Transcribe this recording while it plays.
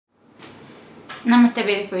Namaste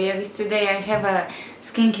beautiful yogis. Today I have a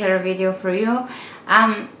skincare video for you,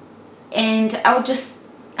 and I'll just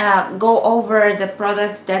go over the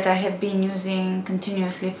products that I have been using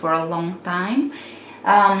continuously for a long time.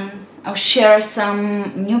 I'll share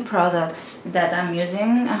some new products that I'm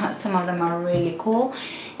using. Some of them are really cool,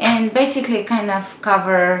 and basically kind of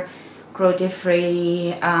cover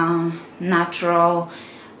cruelty-free, natural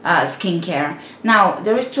skincare. Now,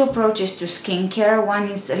 there is two approaches to skincare. One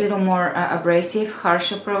is a little more abrasive,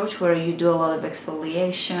 harsh approach, where you do a lot of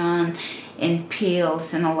exfoliation and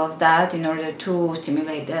peels and all of that in order to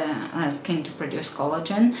stimulate the skin to produce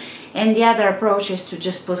collagen. And the other approach is to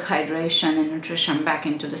just put hydration and nutrition back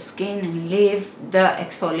into the skin and leave the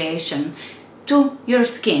exfoliation to your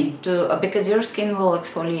skin, because your skin will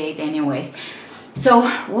exfoliate anyways. So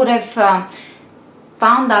what I've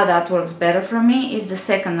found out that works better for me is the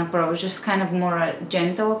second approach, just kind of more a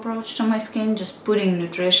gentle approach to my skin, just putting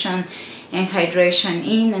nutrition and hydration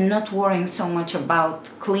in and not worrying so much about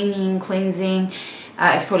cleaning, cleansing,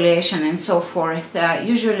 exfoliation and so forth.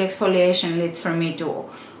 Usually exfoliation leads for me to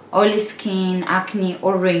oily skin, acne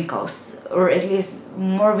or wrinkles, or at least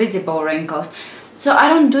more visible wrinkles. So I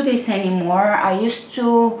don't do this anymore. I used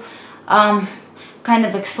to kind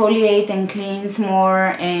of exfoliate and cleanse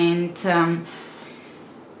more and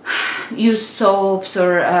use soaps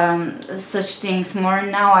or such things more.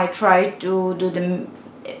 Now I try to do the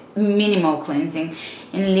minimal cleansing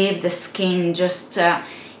and leave the skin just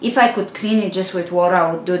if I could clean it just with water,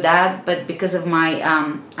 I would do that, but because of my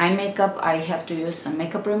eye makeup, I have to use some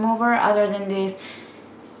makeup remover. Other than this,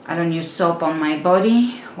 I don't use soap on my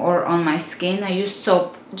body or on my skin. I use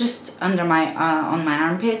soap just under my on my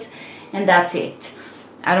armpits, and that's it.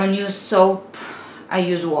 I don't use soap, I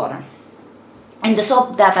use water. And the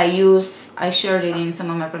soap that I use, I shared it in some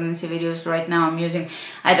of my pregnancy videos. Right now I'm using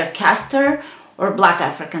either castor or black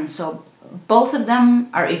African soap. Both of them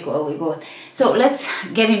are equally good. So let's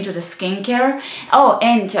get into the skincare. Oh,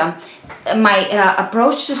 and my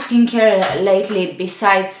approach to skincare lately,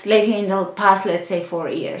 in the past, let's say 4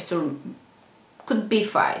 years, or could be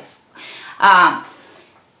 5.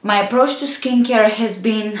 My approach to skincare has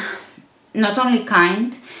been not only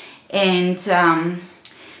kind and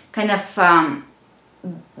kind of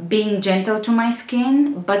being gentle to my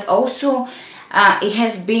skin, but also it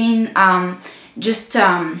has been just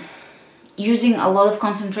using a lot of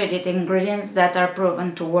concentrated ingredients that are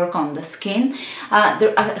proven to work on the skin.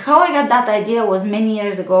 How I got that idea was many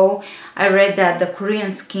years ago. I read that the Korean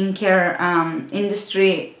skincare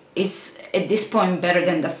industry is at this point better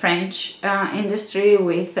than the French industry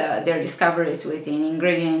with their discoveries within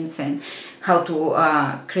ingredients and how to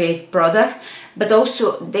create products. But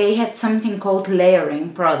also they had something called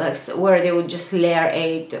layering products, where they would just layer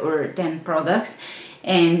 8 or 10 products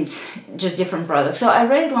and just different products. So I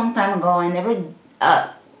read it a long time ago. I never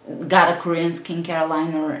got a Korean skincare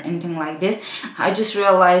line or anything like this. I just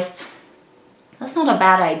realized that's not a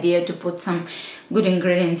bad idea to put some good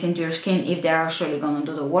ingredients into your skin if they're actually gonna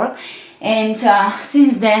do the work. And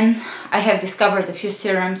since then I have discovered a few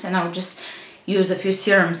serums, and I'll just use a few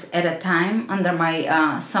serums at a time under my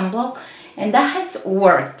sunblock, and that has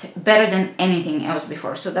worked better than anything else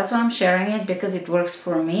before. So that's why I'm sharing it, because it works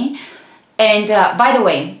for me. And by the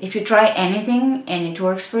way, if you try anything and it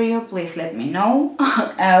works for you, please let me know.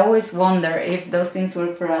 I always wonder if those things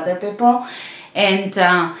work for other people. And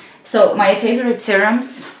so my favorite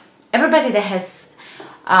serums, everybody that has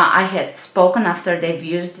I had spoken after they've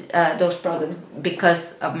used those products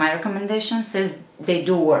because of my recommendations says they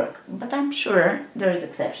do work, but I'm sure there's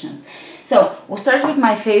exceptions. So we'll start with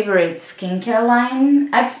my favorite skincare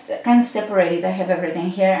line. I've kind of separated, I have everything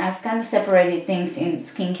here. I've kind of separated things in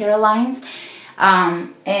skincare lines,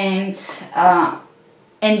 and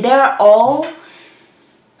they're all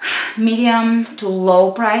medium to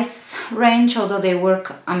low price range, although they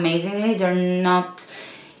work amazingly. They're not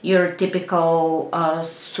your typical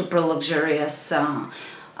super luxurious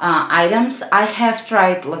items. I have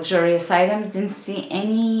tried luxurious items, didn't see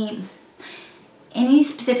any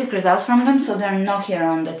specific results from them, so they're not here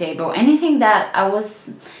on the table. Anything that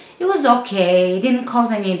it was okay, it didn't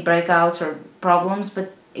cause any breakouts or problems,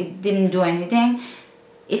 but it didn't do anything.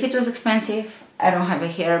 If it was expensive, I don't have it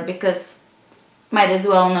here, because might as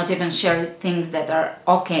well not even share things that are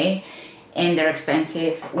okay and they're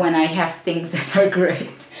expensive when I have things that are great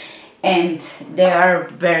and they are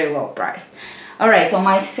very well priced. Alright, so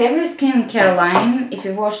my favorite skincare line, if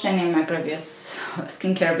you've watched any of my previous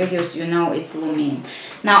skincare videos, you know it's Lumin.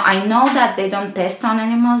 Now I know that they don't test on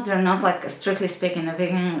animals, they're not, like, strictly speaking, a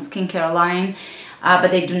vegan skincare line, but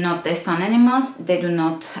they do not test on animals. They do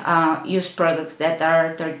not use products that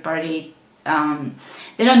are third-party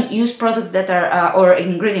they don't use products that are or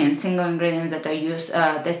ingredients, single ingredients that are used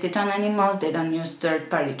tested on animals. They don't use third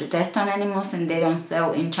party to test on animals, and they don't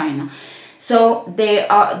sell in China. So they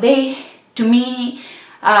to me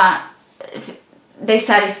they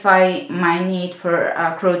satisfy my need for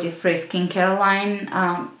a cruelty-free skincare line,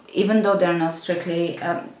 even though they're not strictly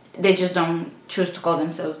they just don't choose to call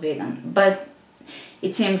themselves vegan, but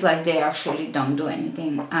it seems like they actually don't do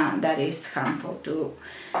anything that is harmful to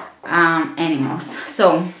animals.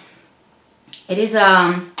 So it is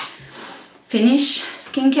a Finnish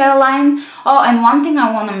skincare line. Oh, and one thing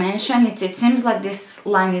I want to mention, it seems like this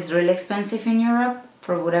line is really expensive in Europe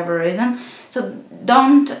for whatever reason. So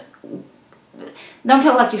don't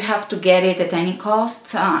feel like you have to get it at any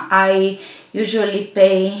cost. I usually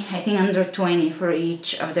pay, I think, under 20 for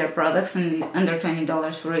each of their products, and under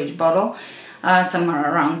 $20 for each bottle. Some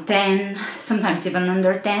are around 10, sometimes even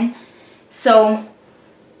under 10. So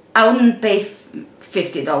I wouldn't pay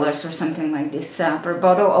 $50 or something like this per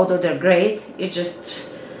bottle, although they're great. It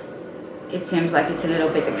seems like it's a little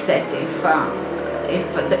bit excessive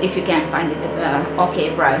if you can find it at an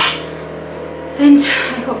okay price. And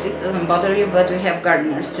I hope this doesn't bother you, but we have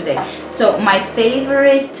gardeners today. So my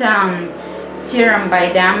favorite serum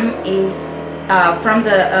by them is from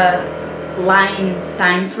the line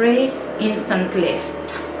Time Freeze Instant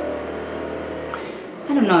Lift.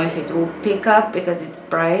 I don't know if it will pick up because it's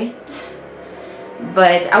bright,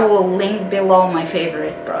 but I will link below my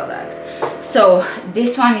favorite products. So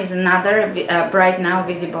this one is another Bright Now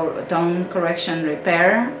Visible Tone Correction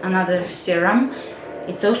Repair, another serum.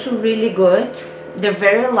 It's also really good. They're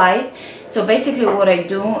very light. So basically what I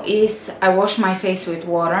do is I wash my face with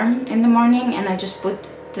water in the morning, and I just put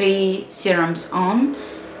 3 serums on.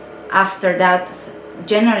 After that,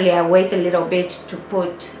 generally I wait a little bit to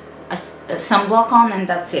put a sunblock on, and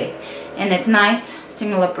that's it. And at night,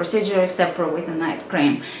 similar procedure except for with a night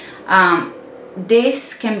cream.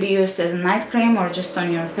 This can be used as a night cream or just on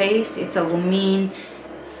your face. It's a Lumine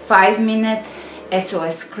 5-minute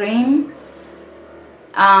SOS cream.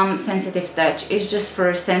 Sensitive touch. It's just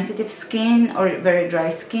for sensitive skin or very dry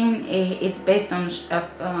skin. It's based on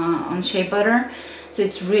shea butter, so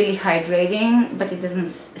it's really hydrating, but it doesn't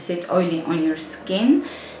sit oily on your skin.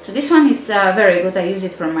 So this one is very good. I use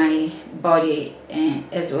it for my body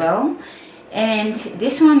as well. And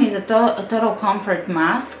this one is a total comfort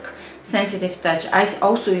mask, sensitive touch. I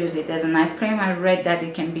also use it as a night cream. I read that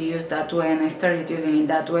it can be used that way, and I started using it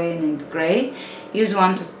that way, and it's great. Use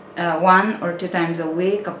 1 or 2 times a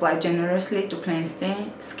week. Apply generously to clean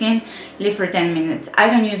skin. Leave for 10 minutes. I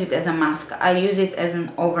don't use it as a mask. I use it as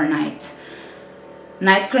an overnight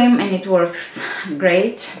night cream, and it works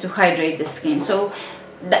great to hydrate the skin. So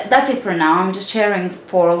that's it for now. I'm just sharing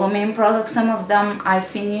 4 Lumine products. Some of them I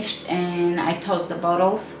finished and I tossed the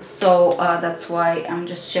bottles, so that's why I'm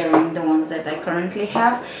just sharing the ones that I currently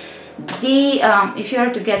have. If you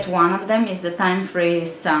are to get one of them, is the Time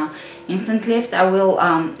Freeze Instant Lift. I will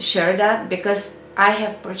share that because I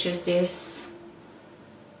have purchased this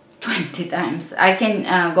 20 times. I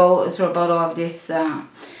can go through a bottle of this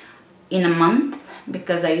in a month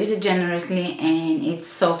because I use it generously and it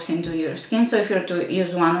soaks into your skin. So if you're to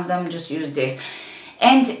use one of them, just use this.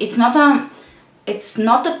 And it's not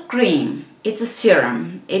a cream, it's a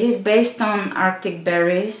serum. It is based on Arctic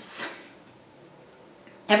berries.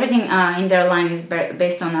 Everything in their line is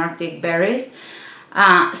based on Arctic berries.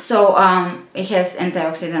 It has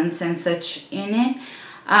antioxidants and such in it.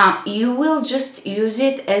 You will just use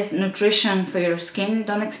it as nutrition for your skin.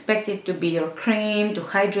 Don't expect it to be your cream to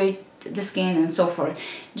hydrate the skin and so forth.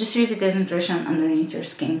 Just use it as nutrition underneath your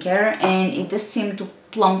skincare, and it does seem to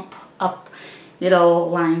plump up little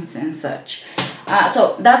lines and such.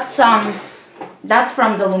 So that's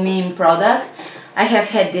from the Lumine products. I have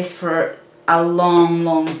had this for a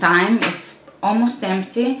long time. It's almost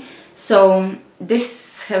empty, so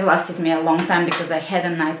this has lasted me a long time because I had a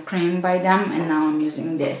night cream by them, and now I'm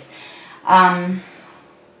using this. Now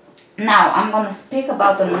I'm gonna speak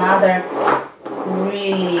about another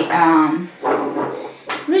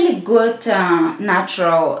really good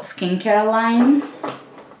natural skincare line.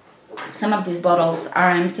 Some of these bottles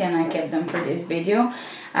are empty and I kept them for this video.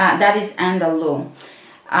 That is Andalou.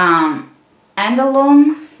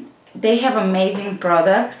 Andalou, they have amazing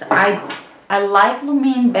products. I like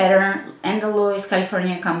Lumine better. Andalou is a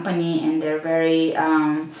California company, and they're very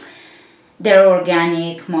they're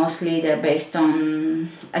organic mostly. They're based on,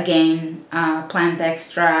 again, plant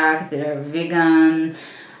extract. They're vegan,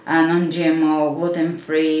 non-GMO,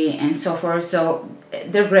 gluten-free, and so forth. So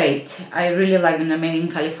they're great. I really like them. They're made in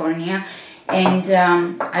California, and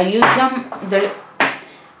I use them.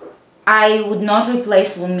 I would not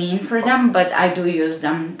replace Lumin for them, but I do use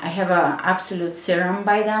them. I have a absolute serum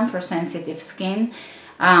by them for sensitive skin.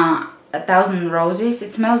 1000 Roses.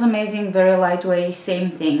 It smells amazing, very lightweight,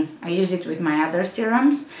 same thing. I use it with my other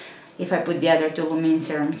serums. If I put the other two Lumin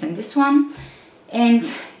serums in this one. And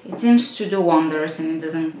it seems to do wonders, and it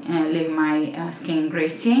doesn't leave my skin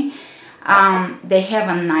greasy. They have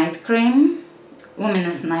a night cream.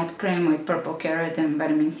 Luminous night cream with purple carrot and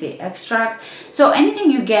vitamin C extract. So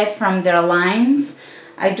anything you get from their lines,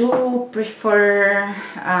 I do prefer.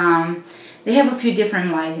 They have a few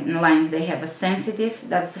different lines. They have a sensitive,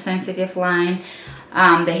 that's the sensitive line.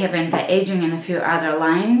 They have anti-aging and a few other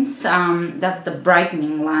lines. That's the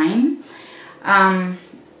brightening line.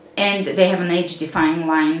 And they have an age-defying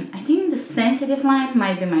line. I think the sensitive line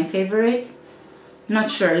might be my favorite.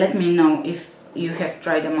 Not sure. Let me know if you have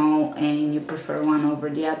tried them all and you prefer one over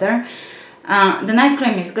the other. The night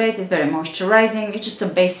cream is great. It's very moisturizing. It's just a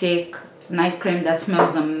basic night cream that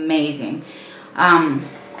smells amazing.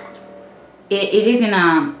 It is in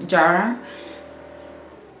a jar.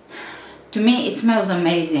 To me, it smells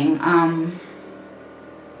amazing.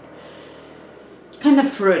 Kind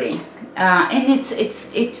of fruity, and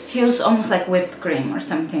it feels almost like whipped cream or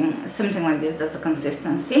something like this. That's the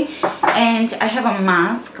consistency. And I have a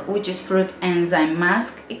mask, which is fruit enzyme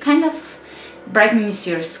mask. It kind of brightens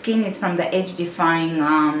your skin. It's from the age defying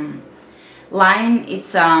line.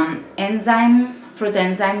 It's fruit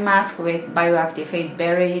enzyme mask with bioactivate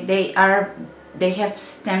berry. They have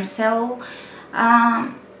stem cell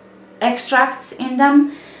extracts in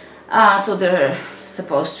them, so they're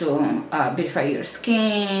supposed to beautify your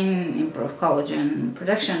skin, improve collagen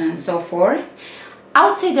production, and so forth. I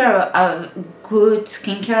would say they're a good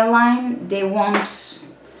skincare line. They won't,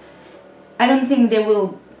 I don't think they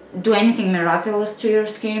will do anything miraculous to your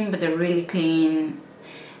skin, but they're really clean.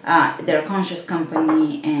 They're a conscious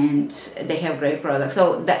company and they have great products.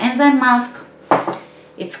 So the enzyme mask,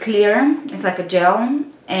 it's clear, it's like a gel,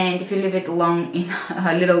 and if you leave it long,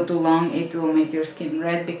 a little too long, it will make your skin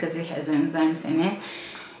red because it has enzymes in it,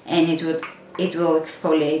 and it will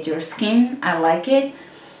exfoliate your skin. I like it.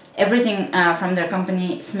 Everything from their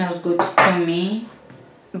company smells good to me,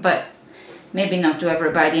 but maybe not to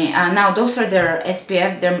everybody. Now those are their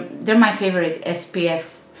SPF. They're my favorite SPF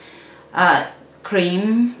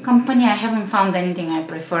cream company. I haven't found anything I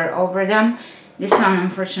prefer over them. This one,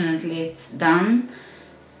 unfortunately, it's done.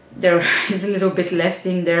 There is a little bit left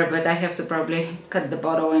in there, but I have to probably cut the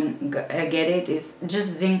bottle and get it. It's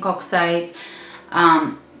just zinc oxide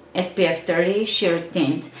SPF 30 sheer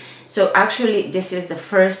tint. So actually this is the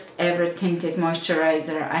first ever tinted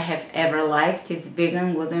moisturizer I have ever liked. It's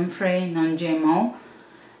vegan, gluten-free, non-GMO.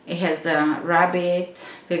 It has the rabbit,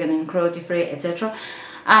 vegan and cruelty-free, etc.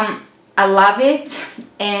 I love it,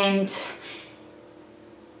 and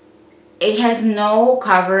it has no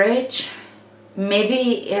coverage.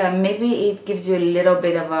 Maybe it gives you a little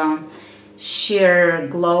bit of a sheer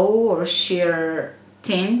glow or sheer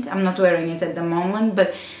tint. I'm not wearing it at the moment,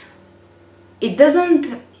 but it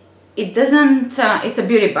doesn't. It's a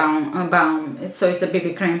beauty balm. So it's a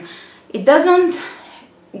BB cream. It doesn't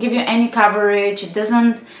give you any coverage. It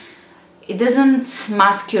doesn't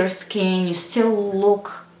mask your skin. You still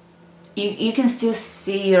look. You can still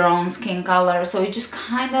see your own skin color. So it just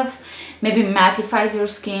kind of maybe mattifies your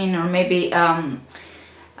skin, or maybe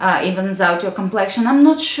evens out your complexion. I'm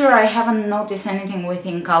not sure. I haven't noticed anything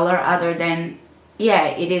within color other than, yeah,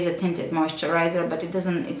 it is a tinted moisturizer, but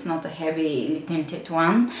it's not a heavily tinted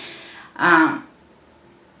one.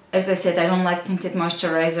 As I said, I don't like tinted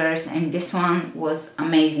moisturizers, and this one was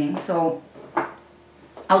amazing. So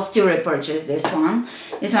I'll still repurchase this one.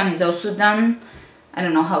 This one is also done. I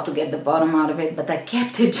don't know how to get the bottom out of it, but I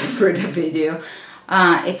kept it just for the video.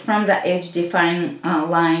 It's from the age defying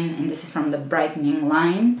line, and this is from the brightening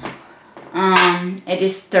line. It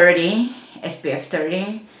is 30, SPF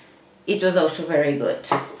 30. It was also very good.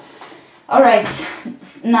 Alright,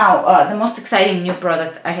 now the most exciting new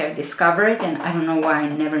product I have discovered, and I don't know why I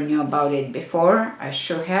never knew about it before. I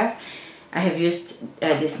sure have. I have used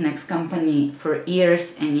this next company for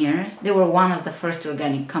years and years. They were one of the first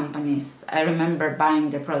organic companies. I remember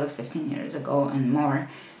buying their products 15 years ago and more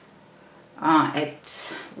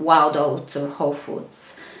at Wild Oats or Whole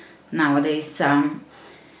Foods. Nowadays,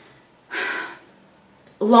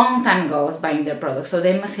 long time ago I was buying their products, so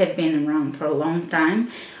they must have been around for a long time.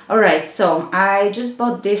 Alright, so I just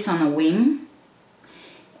bought this on a whim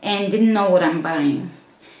and didn't know what I'm buying.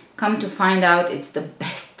 Come to find out, it's the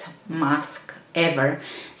best mask ever.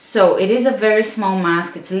 So it is a very small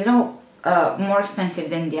mask. It's a little more expensive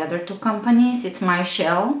than the other two companies. It's My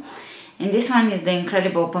Shell, and this one is the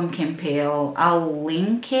Incredible Pumpkin Peel. I'll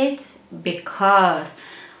link it because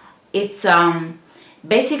it's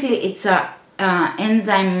basically it's a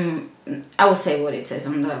enzyme, I will say what it says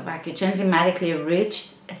on the package: enzymatically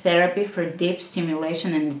rich therapy for deep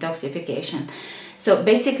stimulation and detoxification. So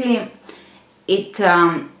basically it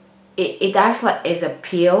acts like as a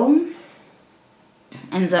peel,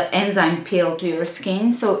 and the enzyme peel to your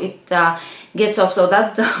skin, so it gets off. So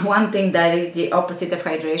that's the one thing that is the opposite of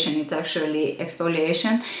hydration. It's actually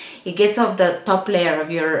exfoliation. It gets off the top layer of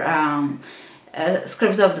your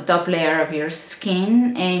scrubs off the top layer of your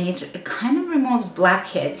skin, and it kind of removes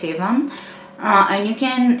blackheads even. And you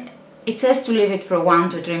can, it says to leave it for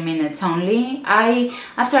 1 to 3 minutes only.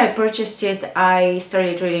 After I purchased it, I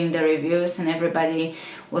started reading the reviews, and everybody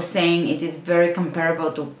was saying it is very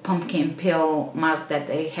comparable to pumpkin peel mask that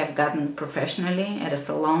they have gotten professionally at a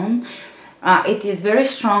salon. It is very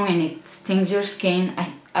strong and it stings your skin.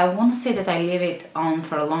 I want to say that I leave it on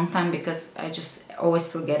for a long time because I just always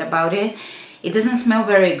forget about it. It doesn't smell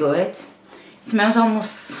very good. It smells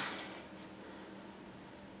almost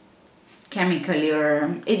chemically,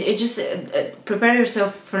 or it just prepare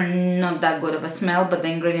yourself for not that good of a smell, but the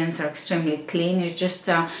ingredients are extremely clean. It's just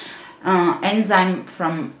enzyme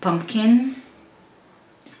from pumpkin,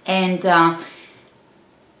 and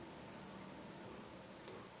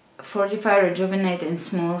fortify, rejuvenate, and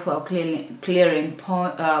smooth while clearing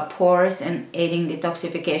pores and aiding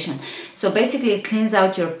detoxification. So basically it cleans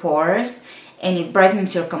out your pores and it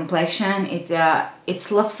brightens your complexion. It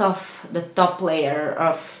sloughs off the top layer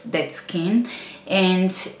of dead skin,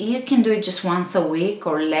 and you can do it just once a week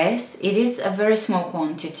or less. It is a very small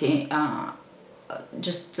quantity,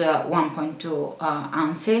 just 1.2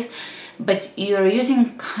 ounces, but you're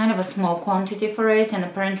using kind of a small quantity for it, and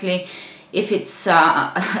apparently if it's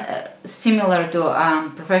similar to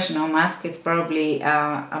a professional mask, it's probably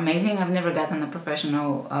amazing. I've never gotten a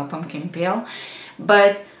professional pumpkin peel,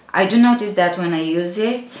 but I do notice that when I use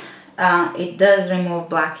it, it does remove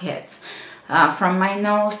blackheads from my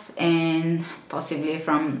nose and possibly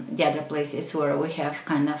from the other places where we have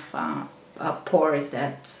kind of pores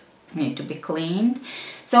that need to be cleaned.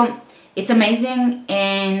 So it's amazing,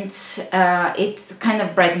 and it kind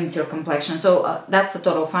of brightens your complexion. So that's a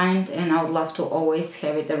total find, and I would love to always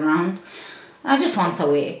have it around, just once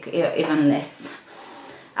a week, even less.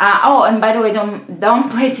 Oh, and by the way, don't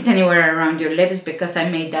place it anywhere around your lips, because I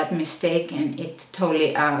made that mistake and it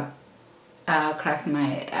totally cracked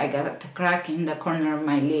I got a crack in the corner of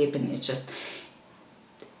my lip, and it just,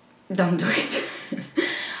 don't do it.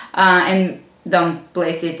 And don't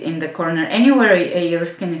place it in the corner. Anywhere your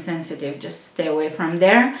skin is sensitive, just stay away from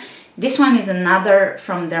there. This one is another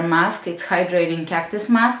from their mask. It's hydrating cactus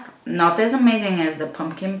mask. Not as amazing as the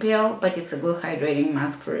pumpkin peel, but it's a good hydrating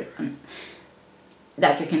mask for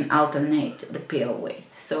that you can alternate the peel with.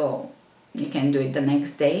 So you can do it the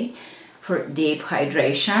next day for deep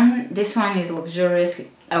hydration. This one is luxurious.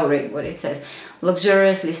 I'll read what it says.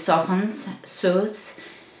 Luxuriously softens, soothes,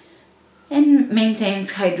 and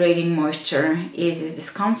maintains hydrating moisture, eases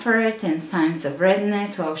discomfort and signs of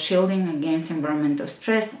redness while shielding against environmental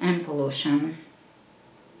stress and pollution.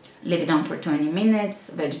 Leave it on for 20 minutes.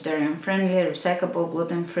 Vegetarian friendly, recyclable,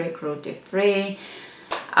 gluten-free, cruelty-free.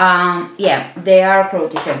 Yeah, they are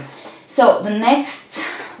cruelty-free. So the next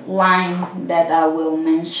line that I will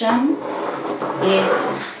mention is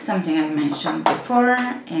something I've mentioned before,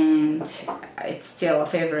 and it's still a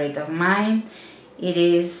favorite of mine. It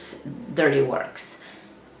is Dirty Works.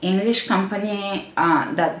 English company,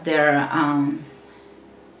 that's their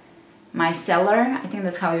micellar, I think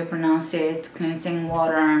that's how you pronounce it. Cleansing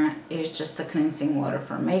water is just a cleansing water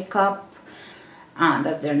for makeup.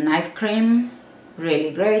 That's their night cream,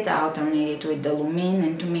 really great. I alternate it with the Lumine,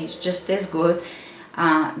 and to me it's just as good.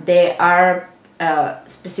 They are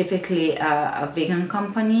specifically a vegan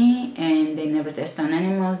company, and they never test on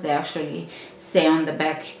animals. They actually say on the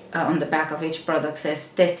back of each product says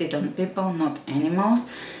tested on people, not animals,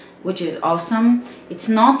 which is awesome. It's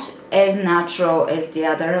not as natural as the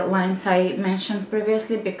other lines I mentioned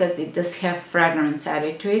previously, because it does have fragrance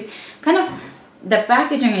added to it. Kind of, the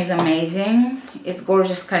packaging is amazing. It's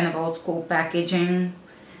gorgeous, kind of old school packaging,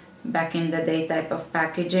 back in the day type of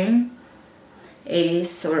packaging.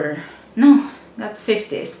 80s, or no, that's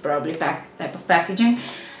 50s probably type of packaging.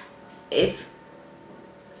 And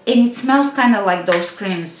it smells kind of like those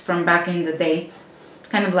creams from back in the day,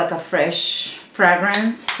 kind of like a fresh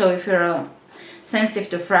fragrance. So if you're sensitive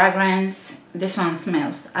to fragrance, this one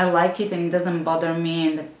smells. I like it, and it doesn't bother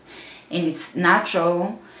me, and it's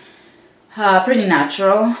natural, pretty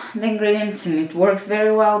natural, the ingredients, and it works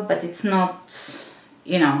very well, but it's not,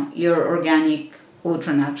 you know, your organic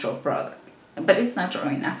ultra natural product. but it's natural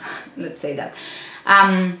enough. Let's say that.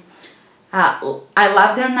 I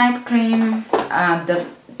love their night cream.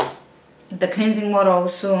 The cleansing water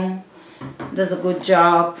also does a good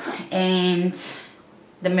job, and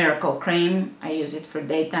the Miracle cream, I use it for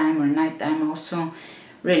daytime or nighttime also,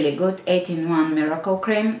 really good. 8-in-1 Miracle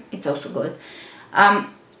cream, it's also good.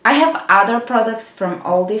 I have other products from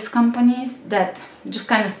all these companies that just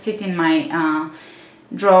kind of sit in my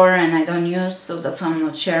drawer and I don't use, so that's why I'm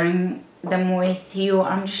not sharing them with you.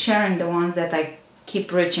 I'm just sharing the ones that I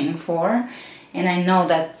keep reaching for, and I know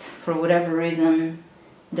that for whatever reason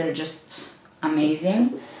they're just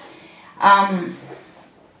amazing.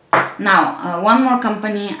 Now, one more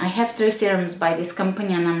company. I have 3 serums by this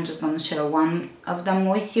company, and I'm just going to share one of them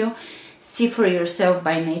with you. See for Yourself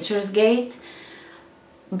by Nature's Gate.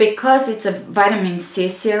 Because it's a vitamin C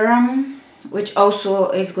serum, which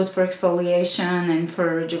also is good for exfoliation and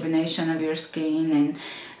for rejuvenation of your skin,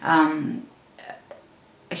 and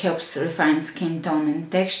helps refine skin tone and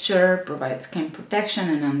texture, provides skin protection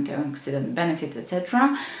and antioxidant benefits,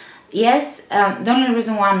 etc. Yes, the only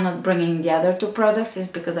reason why I'm not bringing the other 2 products is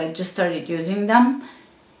because I just started using them,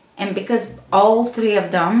 and because all 3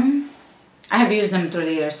 of them, I have used them through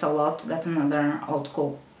the years a lot. That's another old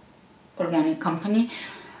school organic company.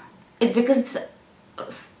 It's because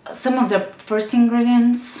some of the first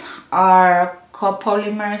ingredients are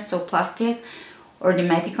copolymers, so plastic, or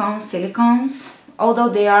dimethicone silicones. Although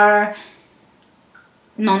they are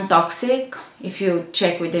non-toxic, if you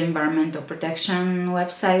check with the environmental protection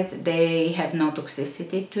website, they have no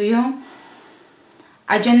toxicity to you.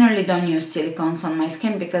 I generally don't use silicones on my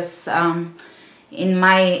skin because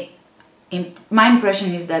my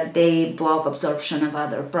impression is that they block absorption of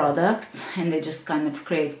other products and they just kind of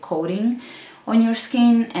create coating on your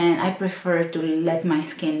skin, and I prefer to let my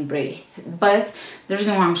skin breathe. But the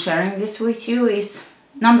reason why I'm sharing this with you is,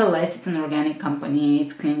 nonetheless, it's an organic company,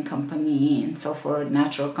 it's clean company and so forth,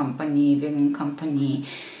 natural company, vegan company,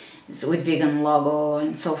 with vegan logo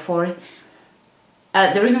and so forth.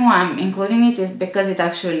 The reason why I'm including it is because it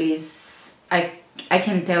actually is, I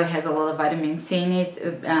can tell it has a lot of vitamin C in it,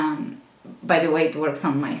 by the way it works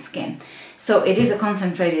on my skin. So it is a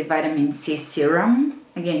concentrated vitamin C serum.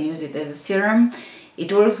 Again, use it as a serum.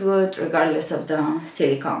 It works good regardless of the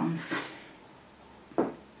silicones.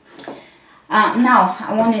 Now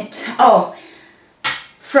I wanted,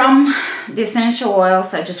 from the essential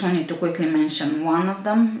oils, I just wanted to quickly mention one of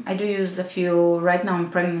them. I do use a few. Right now I'm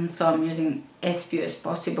pregnant, so I'm using as few as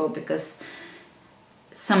possible because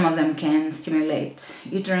some of them can stimulate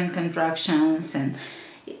uterine contractions, and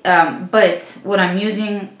but what I'm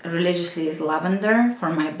using religiously is lavender for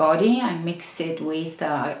my body. I mix it with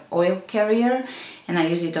oil carrier and I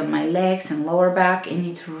use it on my legs and lower back, and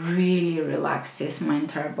it really relaxes my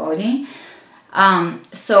entire body.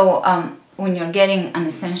 When you're getting an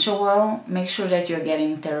essential oil, make sure that you're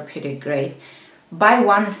getting therapeutic grade. Buy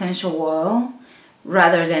one essential oil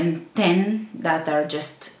rather than 10 that are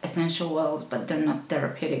just essential oils but they're not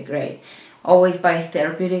therapeutic grade. Always buy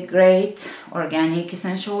therapeutic grade organic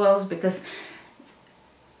essential oils, because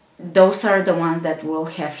those are the ones that will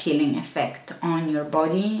have healing effect on your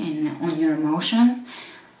body and on your emotions.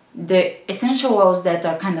 The essential oils that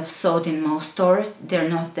are kind of sold in most stores, they're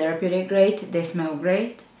not therapeutic grade. They smell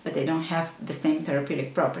great, but they don't have the same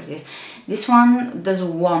therapeutic properties. This one does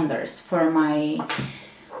wonders for my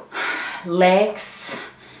legs,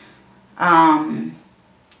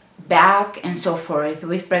 back and so forth.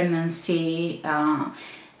 With pregnancy,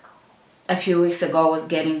 a few weeks ago I was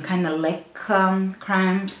getting kind of leg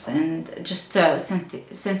cramps and just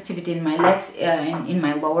sensitivity in my legs, in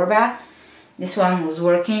my lower back. This one was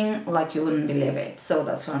working like you wouldn't believe it, so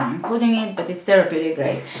that's why I'm including it, but it's therapeutic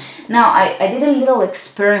grade. Now I did a little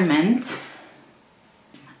experiment,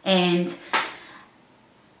 and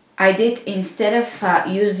I did, instead of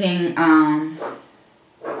using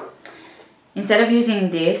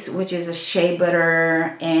this, which is a shea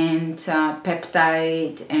butter and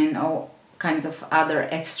peptide and all kinds of other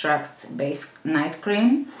extracts based night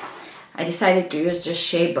cream, I decided to use just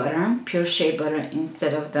shea butter, pure shea butter,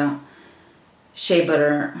 instead of the shea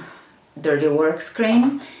butter Dirty Works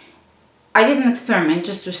cream. I did an experiment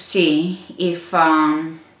just to see if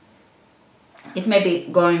maybe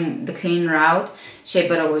going the clean route, shea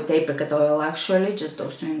butter with apricot oil, actually just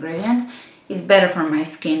those 2 ingredients, is better for my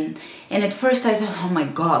skin. And at first I thought, oh my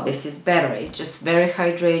god, this is better, it's just very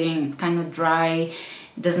hydrating, it's kind of dry,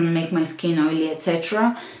 it doesn't make my skin oily,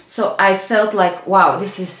 etc. So I felt like, wow,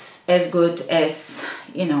 this is as good as,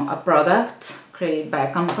 you know, a product created by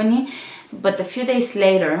a company. But a few days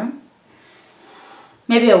later,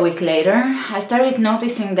 maybe a week later, I started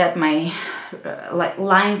noticing that my like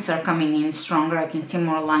lines are coming in stronger. I can see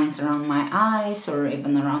more lines around my eyes or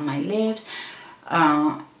even around my lips.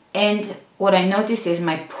 And what I noticed is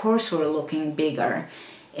my pores were looking bigger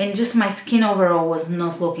and just my skin overall was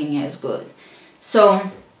not looking as good. So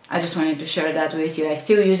I just wanted to share that with you. I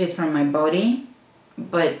still use it for my body,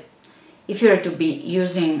 but if you're to be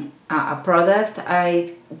using a product,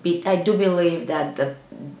 I do believe that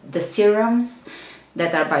the serums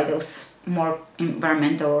that are by those more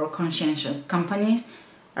environmental or conscientious companies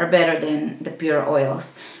are better than the pure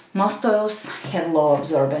oils. Most oils have low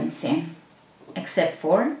absorbency, except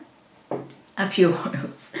for a few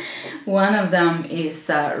oils. One of them is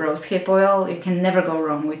rosehip oil. You can never go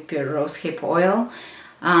wrong with pure rosehip oil.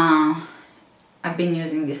 I've been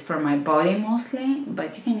using this for my body mostly,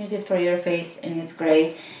 but you can use it for your face and it's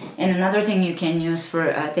great. And another thing you can use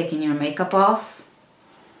for taking your makeup off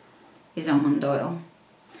is almond oil.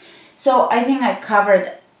 So I think I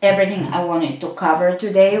covered everything I wanted to cover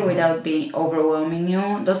today without being overwhelming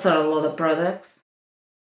you. Those are a lot of products.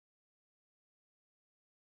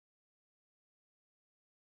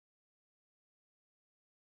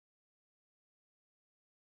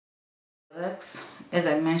 As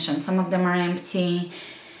I mentioned, some of them are empty,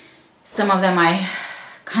 some of them I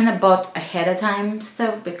kind of bought ahead of time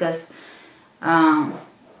stuff because I'm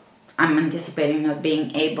anticipating not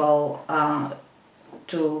being able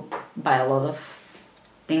to buy a lot of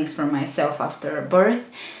things for myself after birth,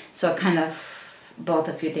 so I kind of bought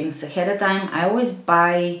a few things ahead of time. I always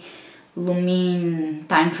buy Lumin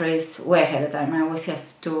time freeze way ahead of time. I always have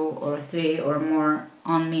 2 or 3 or more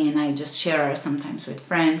on me, and I just share sometimes with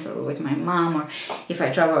friends or with my mom, or if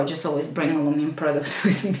I travel I just always bring a Lumin product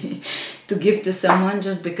with me to give to someone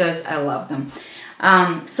just because I love them.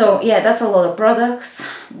 So yeah, that's a lot of products,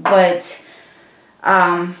 but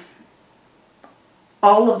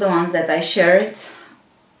all of the ones that I shared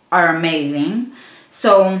are amazing,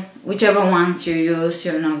 so whichever ones you use,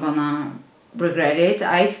 you're not gonna regret it,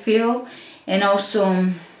 I feel. And also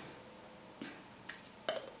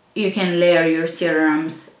you can layer your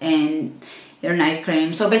serums and your night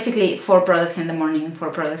cream. So basically 4 products in the morning, 4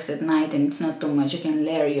 products at night, and it's not too much. You can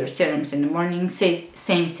layer your serums in the morning,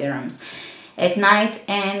 same serums at night,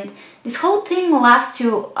 and this whole thing lasts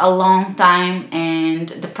you a long time. And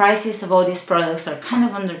the prices of all these products are kind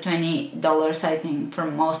of under $20, I think, for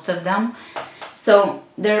most of them. So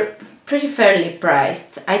they're pretty fairly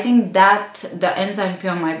priced. I think that the Enzyme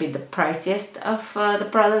Pure might be the priciest of the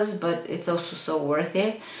products, but it's also so worth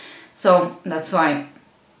it. So that's why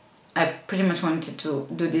I pretty much wanted to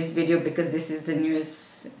do this video, because this is the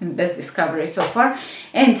newest and best discovery so far.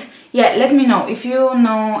 And yeah, let me know if you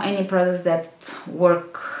know any products that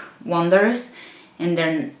work wonders and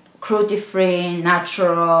they're cruelty-free,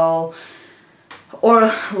 natural,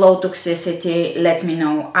 or low toxicity. Let me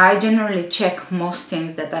know. I generally check most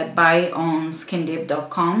things that I buy on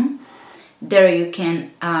skindeep.com. There you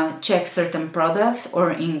can check certain products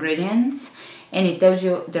or ingredients, and it tells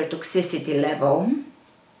you their toxicity level.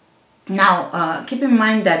 Now keep in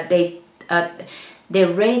mind that they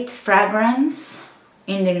rate fragrance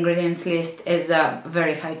in the ingredients list as a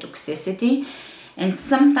very high toxicity, and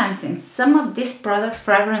sometimes in some of these products,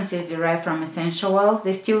 fragrance is derived from essential oils.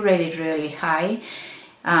 They still rate it really high,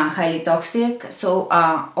 highly toxic. So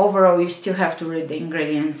overall you still have to read the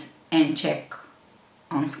ingredients and check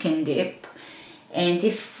on Skin Deep. And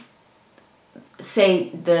if, say,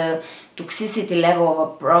 the toxicity level of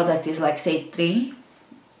a product is like, say, 3,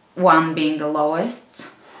 1 being the lowest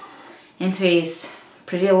and 3 is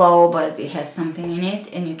pretty low but it has something in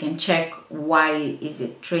it, and you can check why is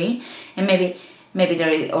it 3, and maybe there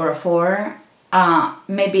is, or a 4,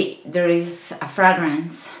 maybe there is a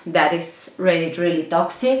fragrance that is rated really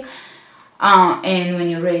toxic, and when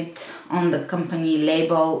you read on the company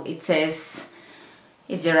label it says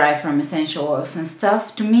it's derived from essential oils and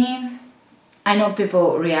stuff. To me, I know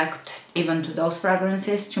people react even to those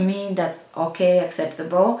fragrances. To me, that's okay,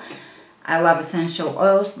 acceptable. I love essential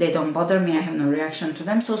oils. They don't bother me. I have no reaction to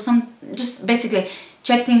them. So just basically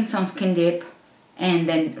check things on Skin Deep and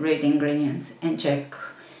then read the ingredients and check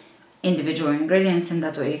individual ingredients, and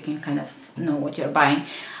that way you can kind of know what you're buying.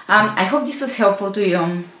 I hope this was helpful to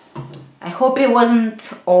you. I hope it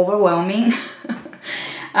wasn't overwhelming.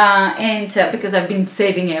 Because I've been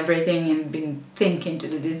saving everything and been thinking to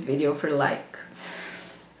do this video for like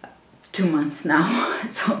 2 months now,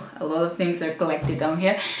 so a lot of things are collected down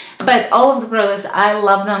here. But all of the products, I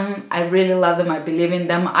love them. I really love them. I believe in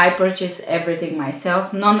them. I purchase everything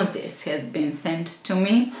myself. None of this has been sent to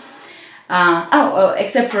me.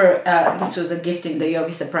 Except for this was a gift in the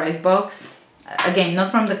Yogi surprise box. Again,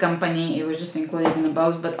 not from the company. It was just included in the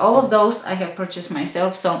box. But all of those I have purchased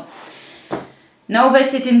myself. So No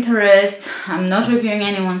vested interest. I'm not reviewing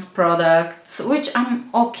anyone's products, which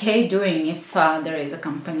I'm okay doing. If there is a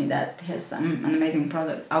company that has an amazing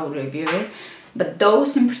product, I would review it. But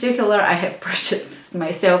those in particular I have purchased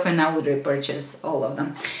myself, and I would repurchase all of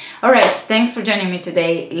them. Alright, thanks for joining me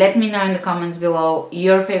today. Let me know in the comments below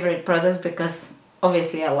your favorite products, because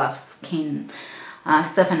obviously I love skin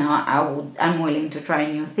stuff, and I'm willing to try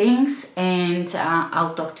new things. And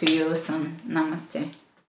I'll talk to you soon. Namaste.